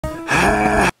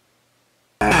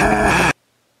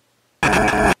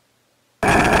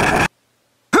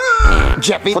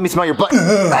Jeffy, let me smell your butt.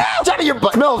 Ow, Jeffy, your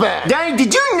butt smells bad. Daddy,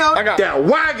 did you know I got that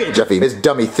wagon? Jeffy, this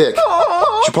dummy thick.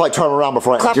 Should probably turn around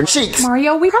before I clap your cheeks.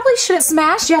 Mario, we probably shouldn't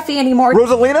smash Jeffy anymore.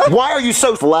 Rosalina, why are you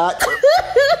so flat?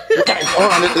 Okay,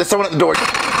 hold on, there's someone at the door.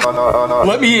 Oh no, oh no.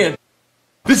 Let me in.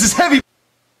 This is heavy.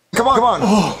 Come on, come on.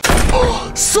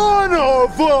 Oh. Son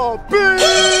of a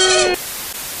bitch!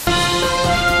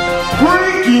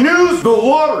 Breaking news! The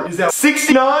lottery is at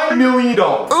 $69 million.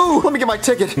 Ooh, let me get my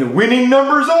ticket. The winning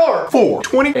numbers are 4,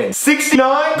 20, and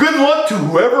 69. Good luck to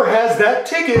whoever has that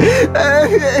ticket.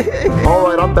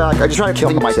 Alright, I'm back. I'm just trying to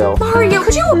kill myself. Mario,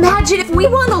 could you imagine if we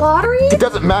won the lottery? It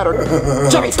doesn't matter.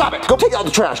 Jeffy, stop it. Go take out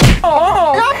the trash.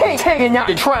 Oh, I hate taking out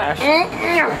the trash.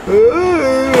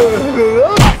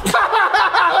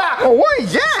 Oh, what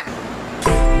is that?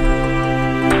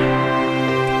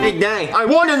 Hey, dang, I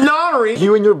won the lottery.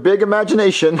 You and your big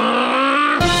imagination.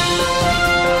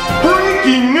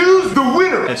 Breaking news, the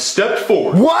winner has stepped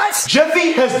forward. What?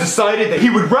 Jeffy has decided that he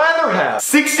would rather have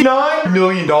 $69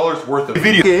 million worth of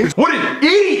video games. What an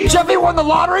idiot! Jeffy won the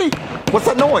lottery? What's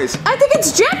that noise? I think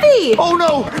it's Jeffy. Oh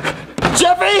no!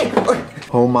 Jeffy!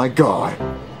 Oh my god.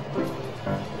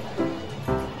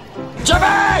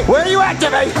 Jeffy! Where are you at,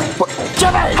 Jeffy?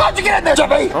 Jeffy! How'd you get in there,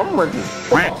 Jeffy? I'm ready.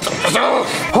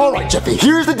 Alright, Jeffy,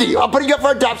 here's the deal. I'm putting you up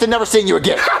for adoption and never seeing you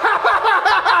again.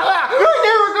 You're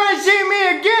never gonna see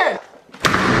me again!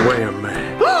 Wait a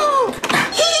minute.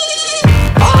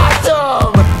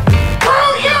 Awesome!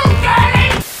 Screw you,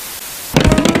 Daddy!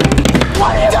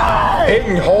 What are you doing?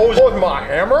 Hitting holes with my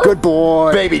hammer? Good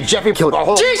boy. Baby, Jeffy killed a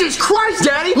hole. Jesus Christ,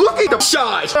 Daddy! Look at the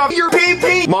size of your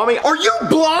pee-pee! Mommy, are you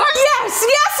blind? Yes,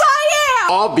 I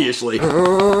am. Obviously. Mario,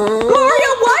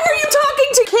 why are you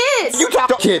talking to kids? You talk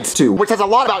to kids too, which says a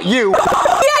lot about you.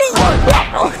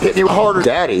 Daddy! Hit you harder,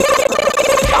 Daddy.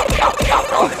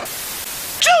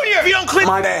 Junior, if you don't clean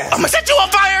my ass, I'm gonna set you on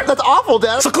fire! That's awful,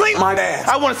 Dad. So clean my ass.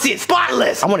 I wanna see it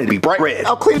spotless. I want it to be bright red.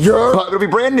 I'll clean your butt. It'll be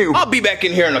brand new. I'll be back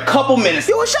in here in a couple minutes.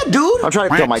 Yo, what's up, dude? I'm trying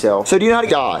to kill myself. So do you know how to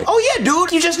die? Oh yeah,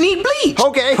 dude. You just need bleach.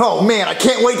 Okay. Oh man, I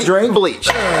can't wait to drain bleach.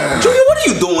 Junior, what are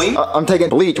you doing? I'm taking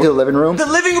bleach to the living room. The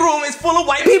living room is full of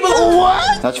white people.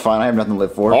 What? That's fine. I have nothing to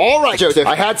live for. All right, Joseph.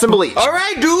 I had some bleach. All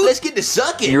right, dude. Let's get to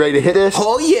sucking. You ready to hit this?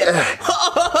 Oh yeah.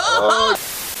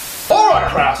 Alright,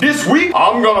 class. This week,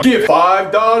 I'm gonna give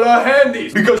 $5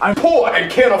 handies because I'm poor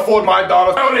and can't afford my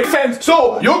daughter's OnlyFans.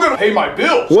 So, you're gonna pay my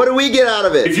bills. What do we get out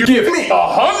of it? If you give me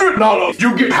 $100,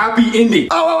 you get happy ending.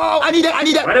 Oh, I need that.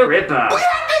 We have to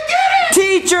get it!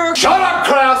 Teacher! Shut up,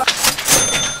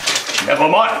 class! Never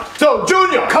mind. So,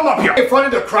 Junior, come up here in front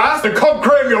of the class and come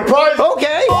claim your prize.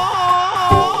 Okay.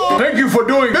 Thank you for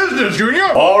doing business, Junior.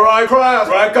 Alright, class.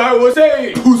 Like I was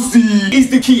saying, pussy is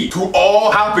the key to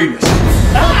all happiness.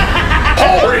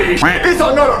 Holy! It's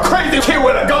another crazy kid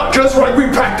with a gun, just like we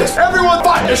practiced. Everyone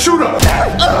fight the shooter!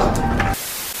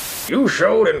 You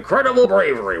showed incredible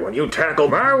bravery when you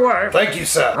tackled my wife. Thank you,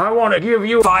 sir. I want to give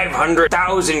you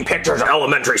 500,000 pictures of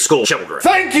elementary school children.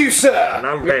 Thank you, sir. And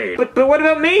I'm paid. But what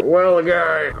about me? Well,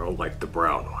 guy, I don't like the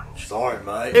brown ones. Sorry,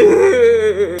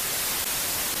 mate.